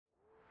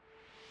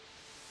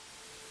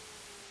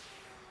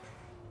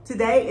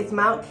Today is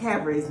Mount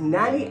Calvary's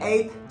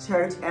 98th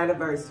church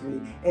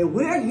anniversary, and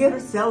we're here to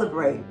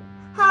celebrate.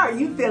 How are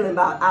you feeling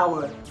about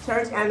our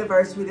church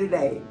anniversary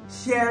today?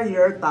 Share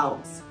your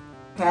thoughts.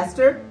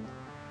 Pastor?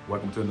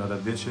 Welcome to another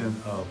edition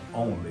of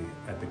Only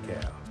at the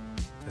Cal.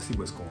 Let's see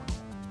what's going on.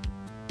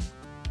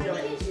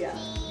 Yeah.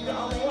 You the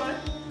only one?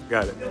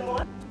 Got it. Good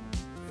morning.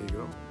 There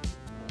you go.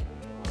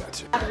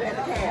 Gotcha. At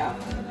the Cal.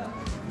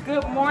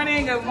 Good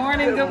morning, good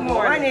morning, good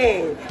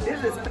morning. Morning.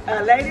 This is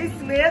Lady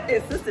Smith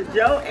and Sister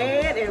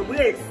Joanne, and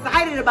we're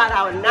excited about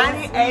our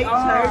 98th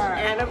church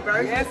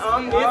anniversary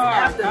on this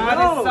afternoon.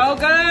 God is so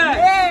good.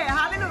 Yeah,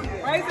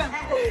 hallelujah. Praise Him.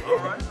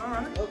 All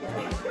right.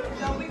 Okay.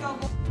 So we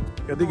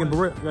gonna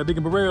go. Got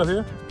Deacon Burrell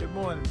here. Good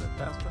morning,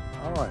 Pastor.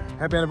 All right.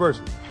 Happy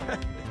anniversary.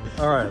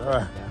 All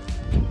right.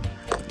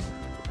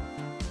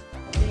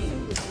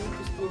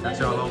 Got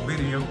y'all on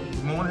video.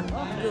 Good morning.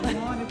 Good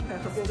morning,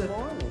 Pastor. Good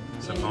morning.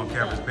 So Mount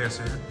Calvary's best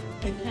here.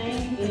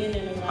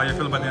 How you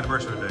feel about the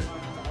anniversary today?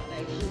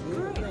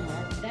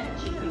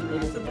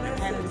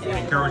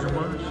 Encouraging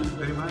words?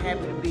 Anybody?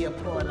 Happy to be a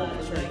part of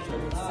the church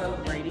and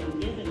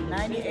celebrating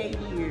 98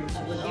 years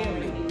with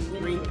only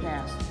 3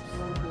 pastors.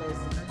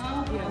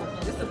 Yeah,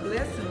 it's a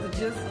blessing to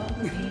just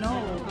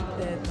know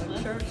that the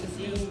church is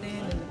still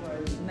standing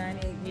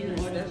 98 years.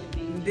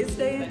 In this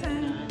day and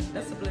time,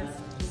 that's a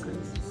blessing. It's a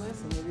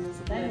blessing. It is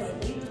a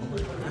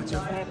blessing. Gotcha.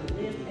 Happy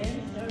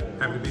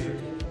to be here.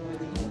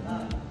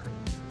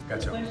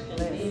 Gotcha.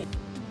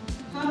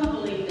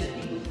 Probably that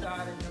he was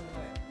started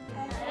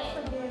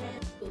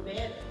who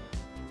better,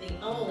 the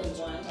only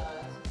one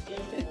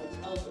influence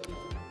over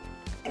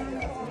him.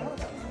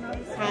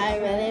 Hi,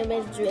 my name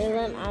is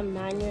Jalen. I'm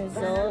 9 years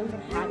old.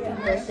 Happy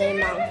birthday,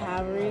 Mount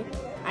Calvary.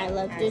 I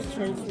love this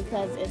church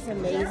because it's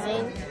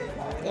amazing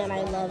and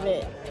I love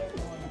it.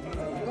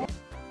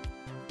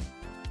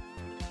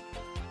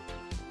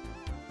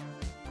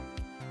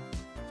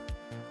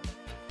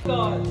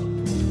 God,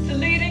 to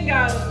lead and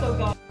guide us, so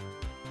God.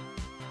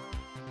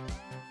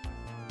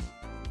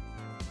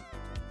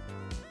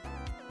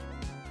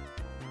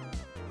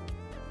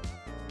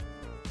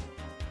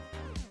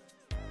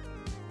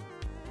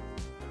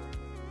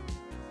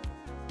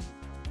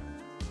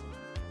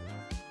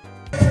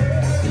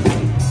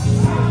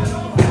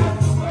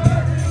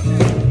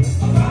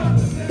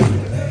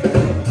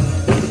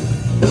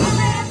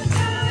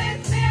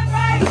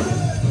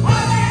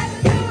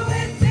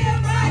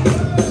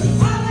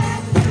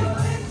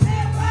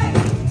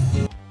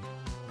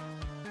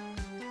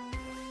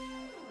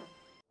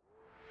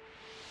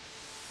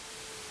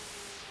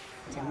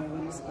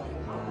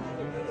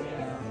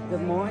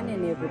 Good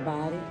morning,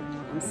 everybody.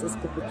 I'm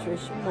Sister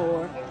Patricia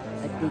Moore,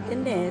 a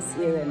deaconess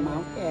here at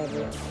Mount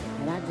Calvary,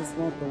 and I just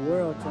want the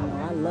world to know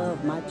I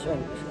love my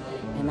church,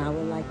 and I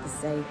would like to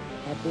say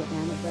happy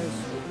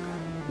anniversary.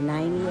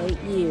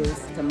 98 years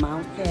to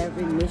Mount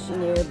Calvary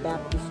Missionary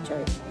Baptist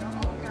Church,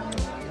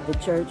 the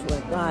church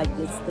where God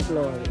gets the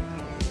glory.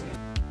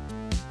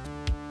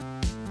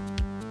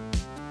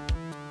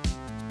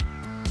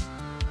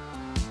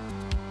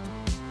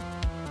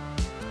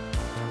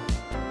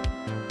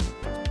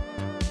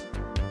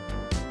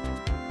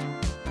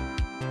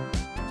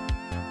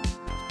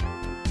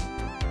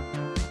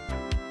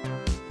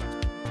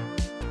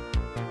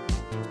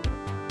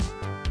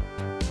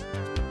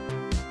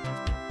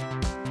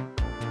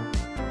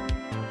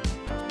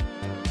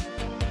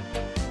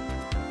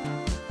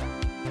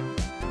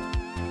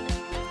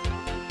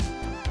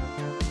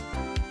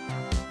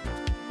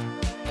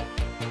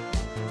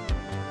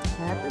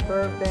 Happy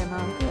birthday,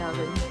 Mount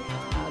Calvary.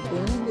 I've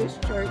been in this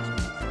church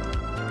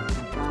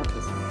about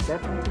for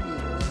 70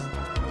 years.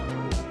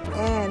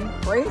 And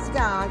praise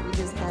God, we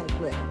just had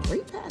 3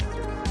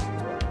 pastors.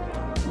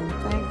 And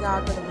thank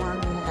God for the one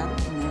we have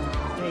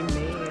now.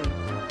 Amen.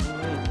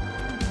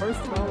 Amen. First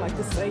of all, I'd like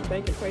to say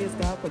thank and praise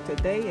God for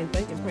today, and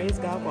thank and praise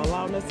God for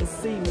allowing us to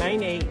see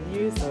 98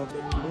 years of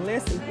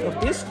blessing of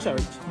this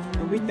church.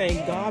 And we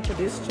thank God for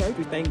this church.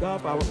 We thank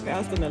God for our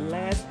pastor and the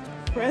last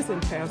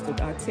present pastor.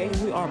 I tell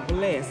you, we are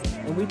blessed,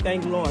 and we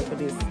thank Lord for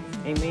this.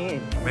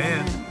 Amen.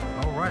 Man,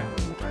 all right.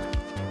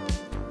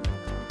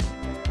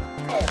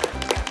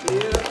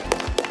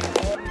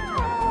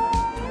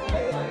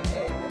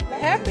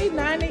 Happy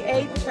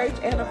 98th church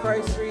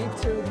anniversary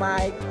to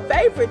my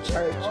favorite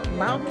church,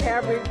 Mount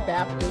Calvary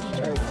Baptist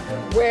Church,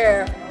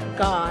 where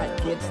God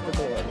gets the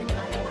glory.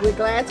 We're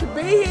glad to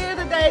be here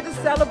today to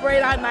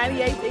celebrate our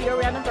 98th year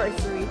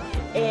anniversary,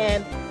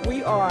 and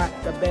we are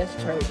the best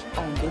church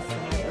on this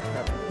side of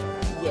heaven.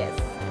 Yes.